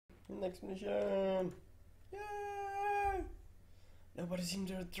Next mission! Yay! Nobody seemed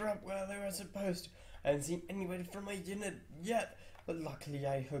to drop where they were supposed to. I haven't seen anybody from my unit yet, but luckily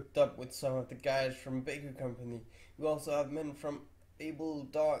I hooked up with some of the guys from Baker Company. We also have men from Able,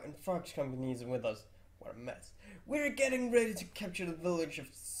 Dog, and Fox companies with us. What a mess. We're getting ready to capture the village of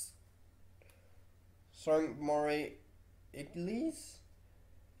Saint-Marie Eglise,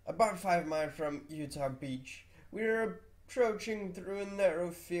 about 5 miles from Utah Beach. We're approaching through a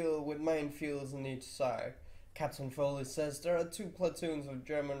narrow field with minefields on each side. Captain Foley says there are 2 platoons of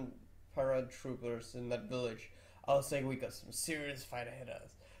German paratroopers in that village. I'll say we got some serious fight ahead of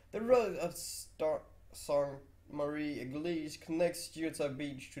us. The road of Saint-Marie Eglise connects Utah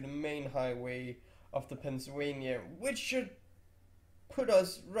Beach to the main highway of the Pennsylvania, which should put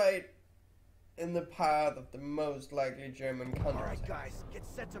us right in the path of the most likely German counterattack. Alright guys, get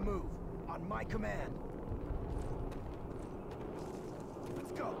set to move. On my command.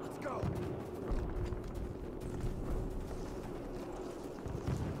 Let's go, let's go.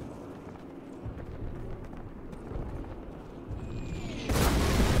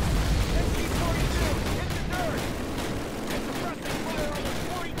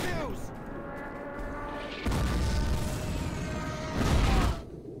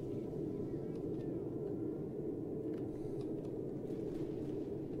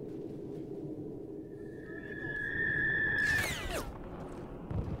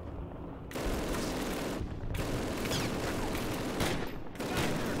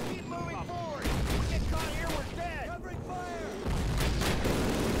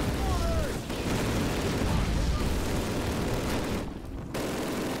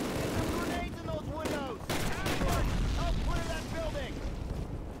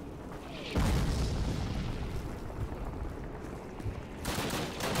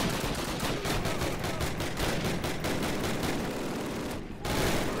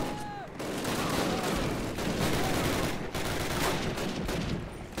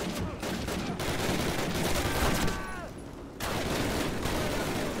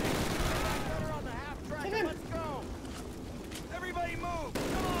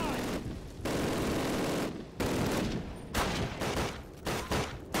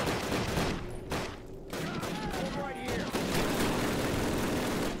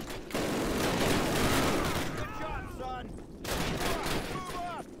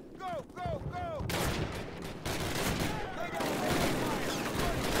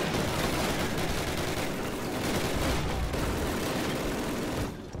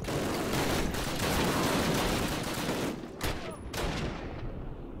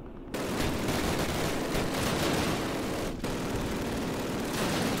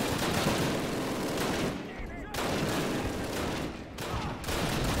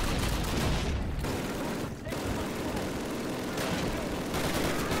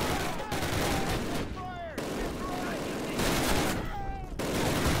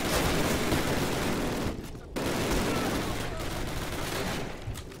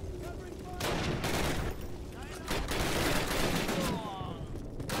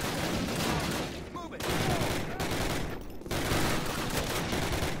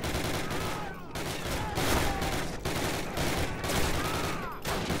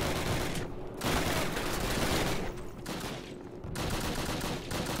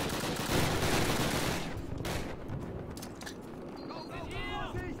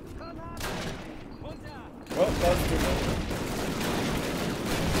 Well, that's too much.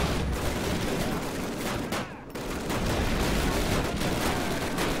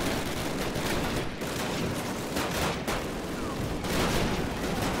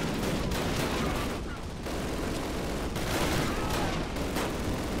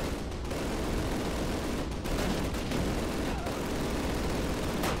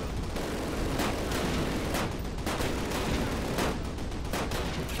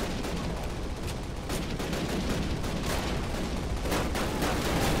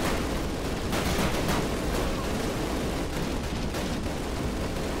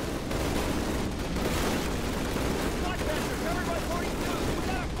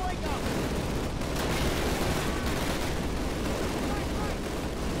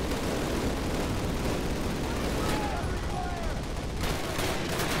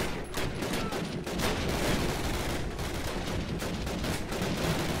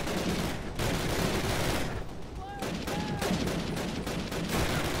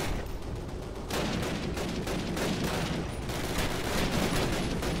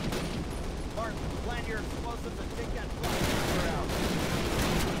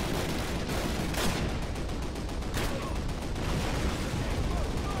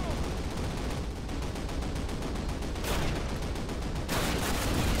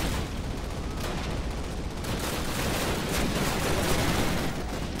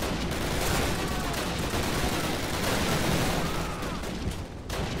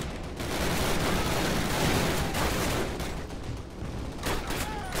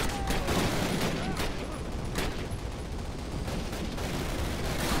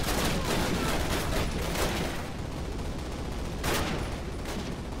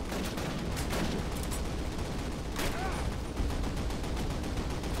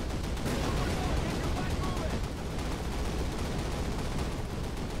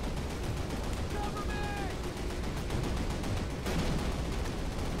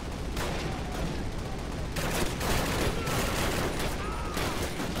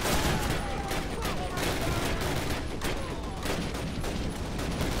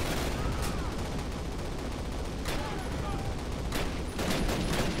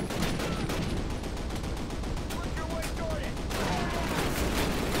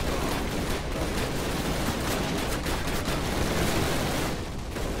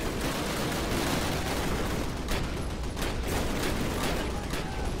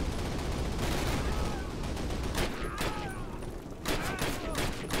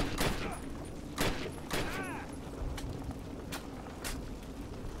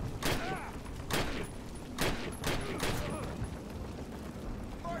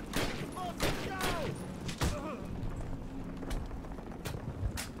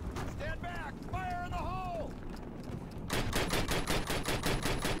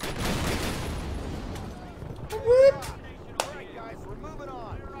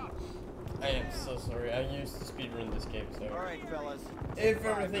 this game, so All right, fellas. if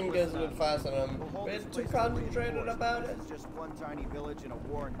everything goes a bit fast and I'm We'll a hold this bit too place concentrated reinforced. about it, This is just one tiny village in a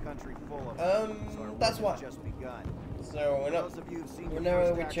warring country full of so our that's work why. has just begun. So For those of you who've seen your whenever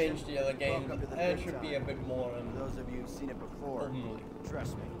first we action, change the other game, welcome to the it big should be a time. bit more For those of you who've seen it before, homely.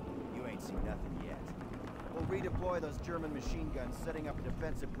 trust me, you ain't seen nothing yet. We'll redeploy those German machine guns, setting up a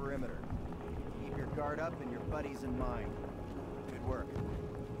defensive perimeter. Keep your guard up and your buddies in mind.